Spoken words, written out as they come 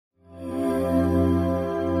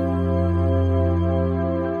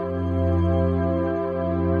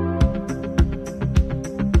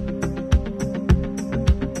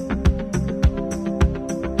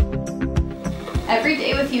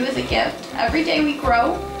a gift. Every day we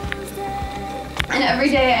grow, and every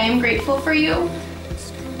day I am grateful for you.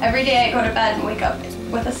 Every day I go to bed and wake up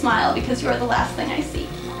with a smile because you are the last thing I see.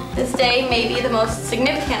 This day may be the most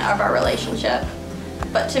significant of our relationship,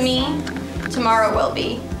 but to me, tomorrow will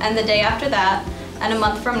be, and the day after that, and a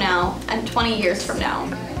month from now, and 20 years from now.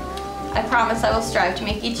 I promise I will strive to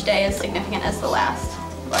make each day as significant as the last.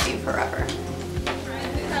 Love you forever.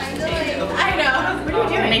 I know.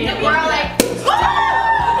 What are you doing? We're all like,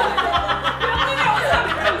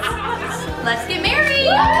 let's get married!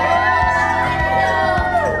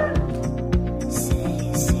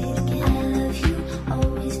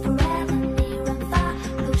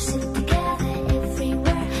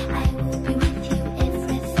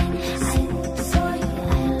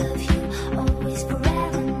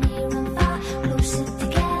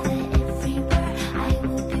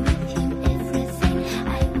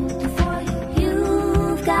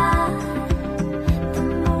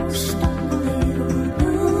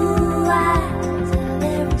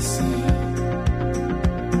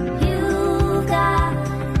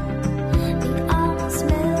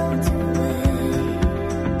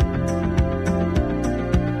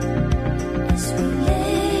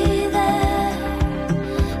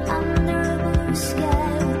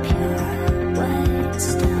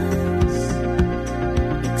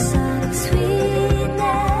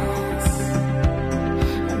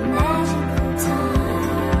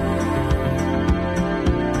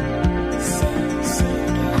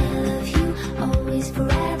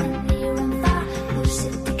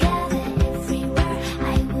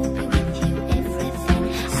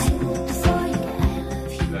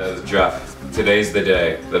 Jeff, today's the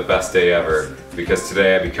day, the best day ever, because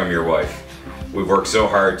today I become your wife. We've worked so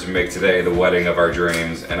hard to make today the wedding of our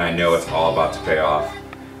dreams, and I know it's all about to pay off.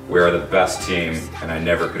 We are the best team, and I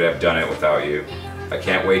never could have done it without you. I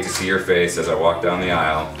can't wait to see your face as I walk down the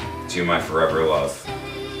aisle to my forever love.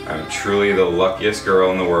 I'm truly the luckiest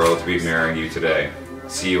girl in the world to be marrying you today.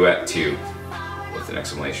 See you at 2, with an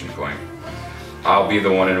exclamation point. I'll be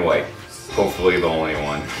the one in white. Hopefully the only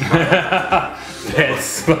one.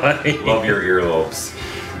 That's funny. Love your earlobes,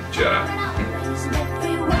 Jenna.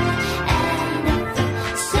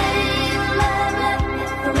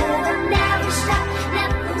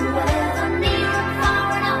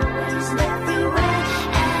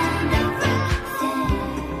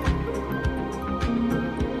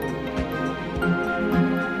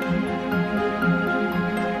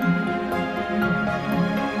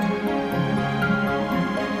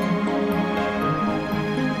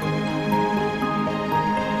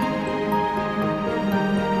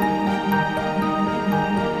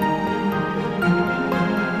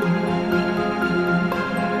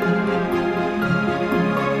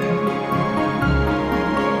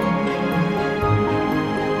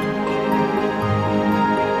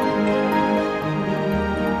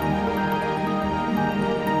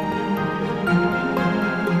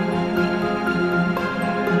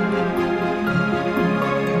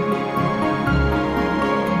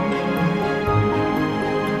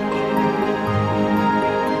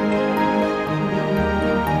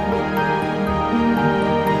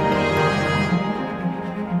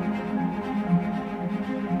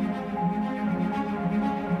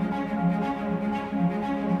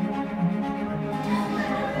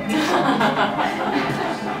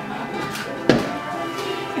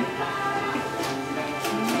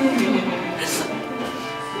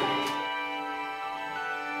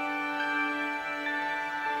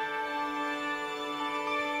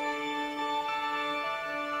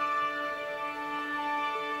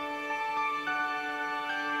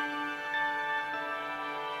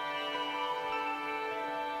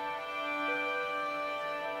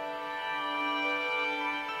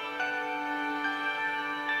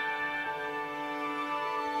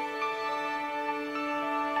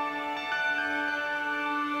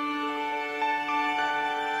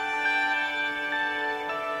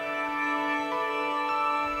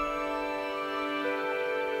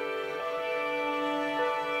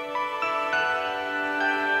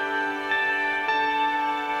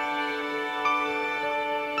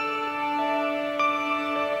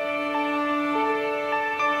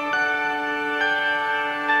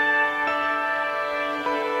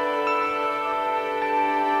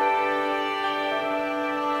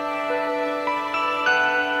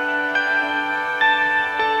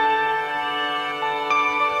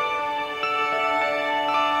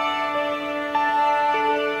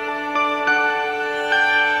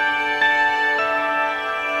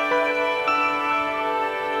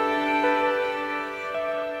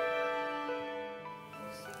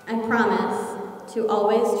 I promise to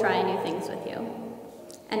always try new things with you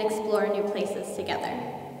and explore new places together.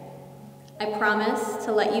 I promise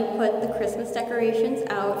to let you put the Christmas decorations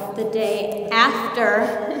out the day after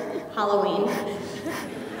Halloween,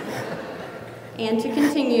 and to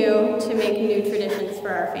continue to make new traditions for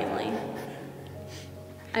our family.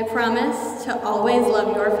 I promise to always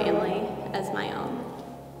love your family as my own.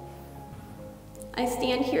 I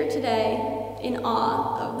stand here today in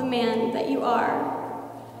awe of the man that you are,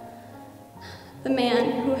 the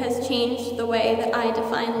man who has changed the way that I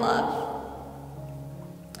define love,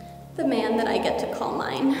 the man that I get to call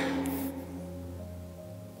mine.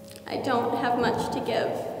 I don't have much to give,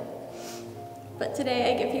 but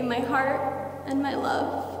today I give you my heart and my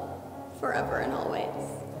love forever and always.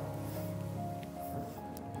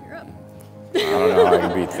 You're up. I don't know how I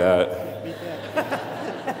can beat that.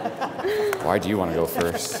 Why do you want to go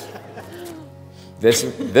first?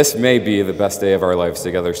 This may be the best day of our lives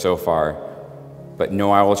together so far, but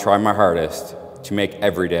know I will try my hardest to make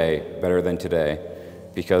every day better than today,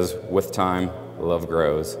 because with time, love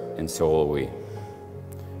grows, and so will we.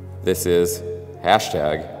 This is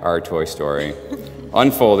 #our Toy Story,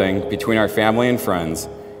 unfolding between our family and friends,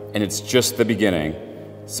 and it's just the beginning,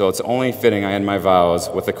 so it's only fitting I end my vows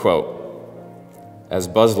with a quote. As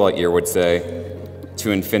Buzz Lightyear would say,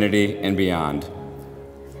 to infinity and beyond.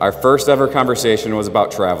 Our first ever conversation was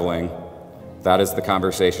about traveling. That is the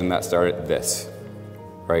conversation that started this,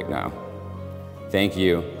 right now. Thank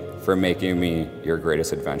you for making me your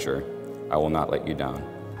greatest adventure. I will not let you down.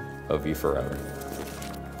 Love you forever.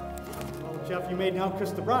 Well, Jeff, you may now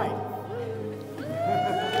kiss the bride.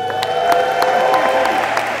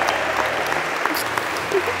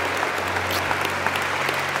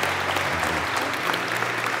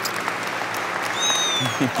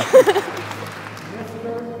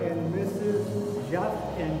 Mr. and Mrs. Jeff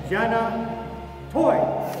and Jenna Toy.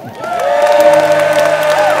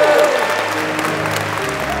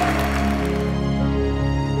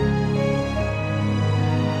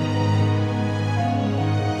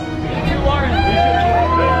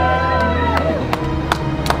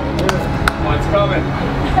 What's coming?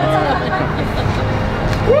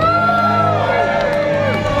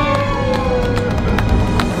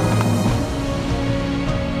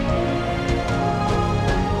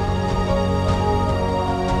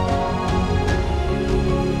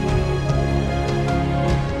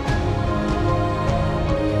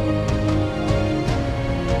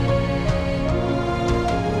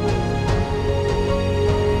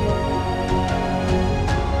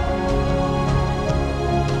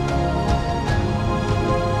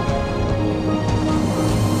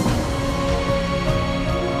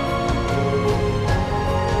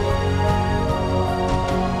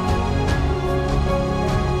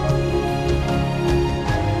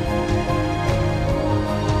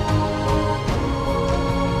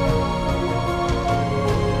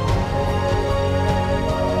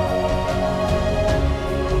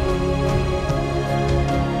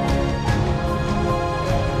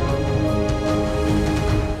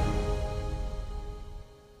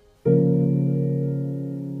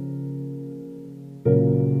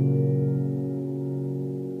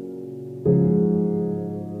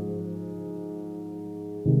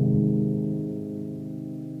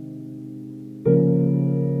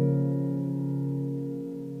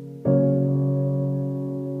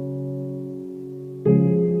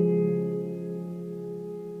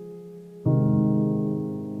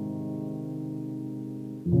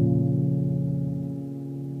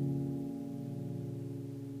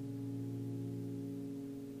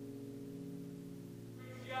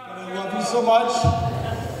 So much,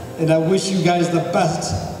 and I wish you guys the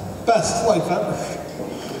best life ever.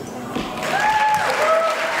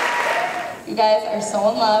 You guys are so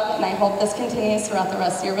in love, and I hope this continues throughout the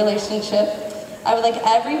rest of your relationship. I would like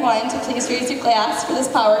everyone to please raise your glass for this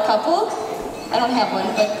power couple. I don't have one,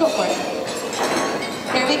 but go for it.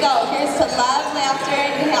 Here we go. Here's to love, laughter,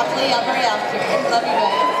 and happily ever after. Love you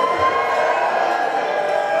guys.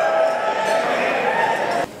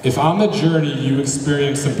 If on the journey you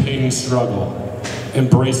experience some pain and struggle,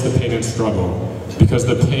 embrace the pain and struggle, because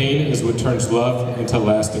the pain is what turns love into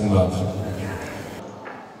lasting love.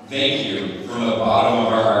 Thank you from the bottom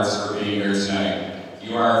of our hearts for being here tonight.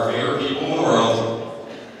 You are our favorite people in the world.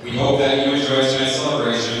 We hope that you enjoy tonight's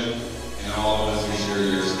celebration